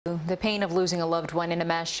The pain of losing a loved one in a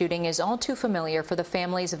mass shooting is all too familiar for the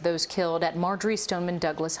families of those killed at Marjory Stoneman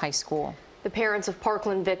Douglas High School. The parents of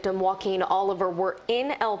Parkland victim Joaquin Oliver were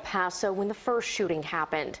in El Paso when the first shooting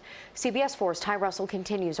happened. CBS 4's Ty Russell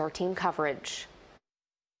continues our team coverage.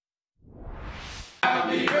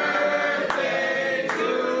 Happy birthday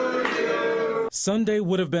to you. Sunday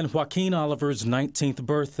would have been Joaquin Oliver's 19th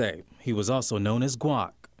birthday. He was also known as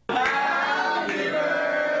Guac.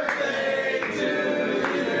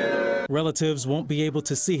 Relatives won't be able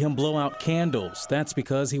to see him blow out candles. That's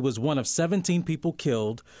because he was one of 17 people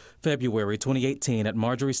killed February 2018 at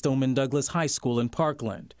Marjory Stoneman Douglas High School in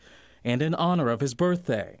Parkland, and in honor of his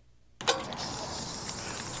birthday.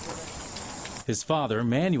 His father,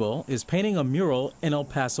 Manuel, is painting a mural in El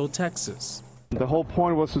Paso, Texas. The whole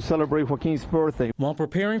point was to celebrate Joaquin's birthday. While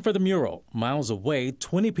preparing for the mural, miles away,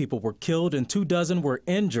 20 people were killed and 24 were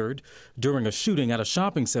injured during a shooting at a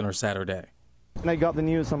shopping center Saturday. And I got the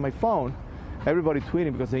news on my phone, everybody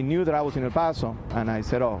tweeting because they knew that I was in El Paso. And I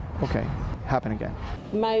said, oh, okay, happen again.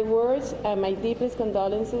 My words are my deepest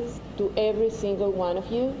condolences to every single one of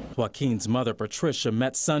you. Joaquin's mother, Patricia,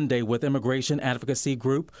 met Sunday with immigration advocacy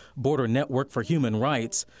group Border Network for Human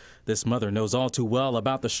Rights. This mother knows all too well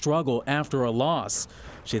about the struggle after a loss.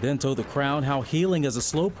 She then told the crowd how healing is a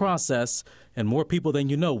slow process and more people than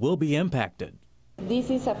you know will be impacted. This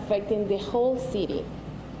is affecting the whole city.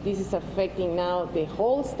 This is affecting now the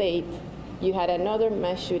whole state. You had another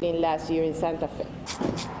mass shooting last year in Santa Fe.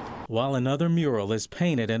 While another mural is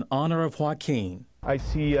painted in honor of Joaquin. I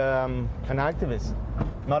see an activist,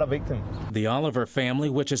 not a victim. The Oliver family,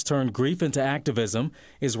 which has turned grief into activism,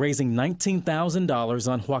 is raising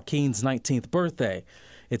 $19,000 on Joaquin's 19th birthday.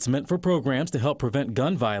 It's meant for programs to help prevent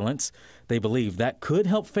gun violence. They believe that could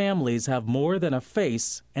help families have more than a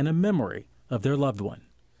face and a memory of their loved one.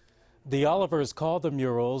 The Olivers call the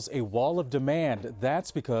murals a wall of demand. That's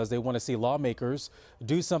because they want to see lawmakers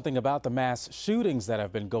do something about the mass shootings that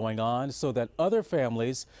have been going on so that other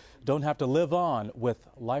families don't have to live on with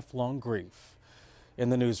lifelong grief. In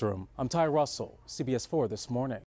the newsroom, I'm Ty Russell, CBS 4 This Morning.